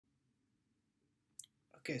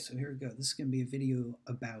Okay, so here we go. This is going to be a video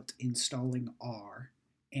about installing R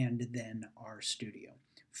and then RStudio.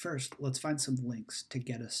 First, let's find some links to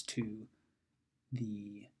get us to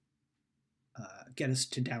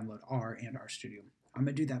download R and RStudio. I'm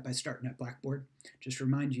going to do that by starting at Blackboard. Just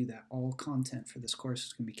remind you that all content for this course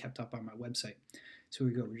is going to be kept up on my website. So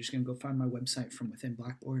here we go. We're just going to go find my website from within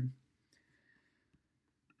Blackboard.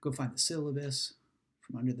 Go find the syllabus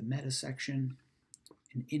from under the meta section.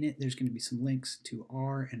 And in it, there's going to be some links to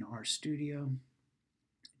R and RStudio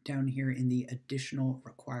down here in the additional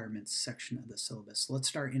requirements section of the syllabus. So let's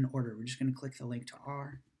start in order. We're just going to click the link to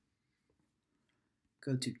R,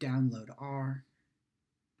 go to download R.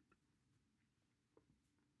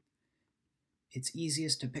 It's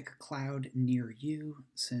easiest to pick a cloud near you.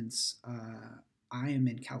 Since I am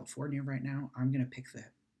in California right now, I'm going to pick the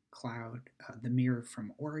cloud, the mirror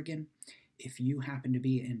from Oregon. If you happen to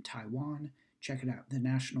be in Taiwan, check it out. The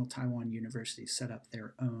National Taiwan University set up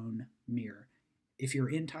their own mirror. If you're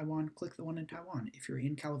in Taiwan, click the one in Taiwan. If you're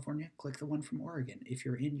in California, click the one from Oregon. If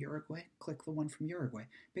you're in Uruguay, click the one from Uruguay.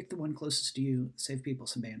 Pick the one closest to you, save people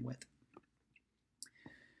some bandwidth.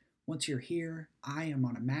 Once you're here, I am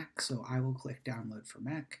on a Mac, so I will click download for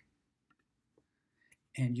Mac.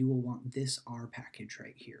 And you will want this R package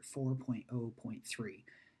right here, 4.0.3.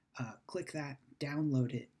 Click that,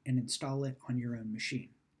 download it, and install it on your own machine.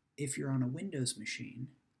 If you're on a Windows machine,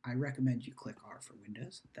 I recommend you click R for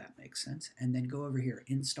Windows. That makes sense. And then go over here,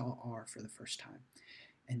 install R for the first time.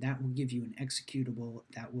 And that will give you an executable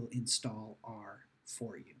that will install R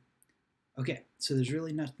for you. Okay, so there's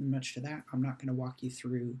really nothing much to that. I'm not going to walk you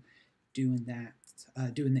through doing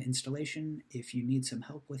that, doing the installation. If you need some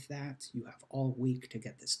help with that, you have all week to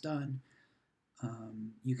get this done.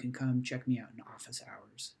 You can come check me out in office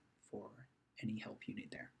hours for any help you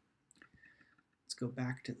need there. Let's go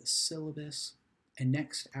back to the syllabus. And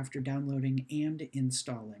next, after downloading and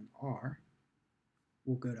installing R,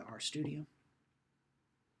 we'll go to RStudio.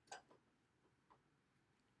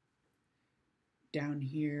 Down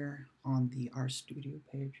here on the RStudio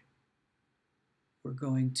page, we're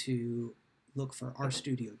going to look for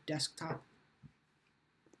RStudio Desktop.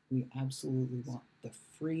 We absolutely want the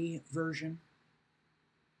free version.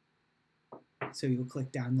 So you'll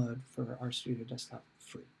click download for RStudio Desktop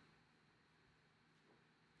free.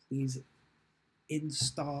 Please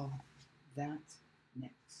install that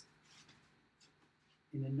next.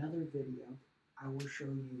 In another video, I will show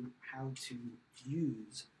you how to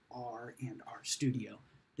use R and RStudio.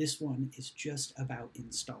 This one is just about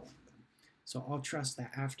installing them. So I'll trust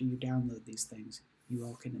that after you download these things, you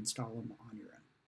all can install them on your own.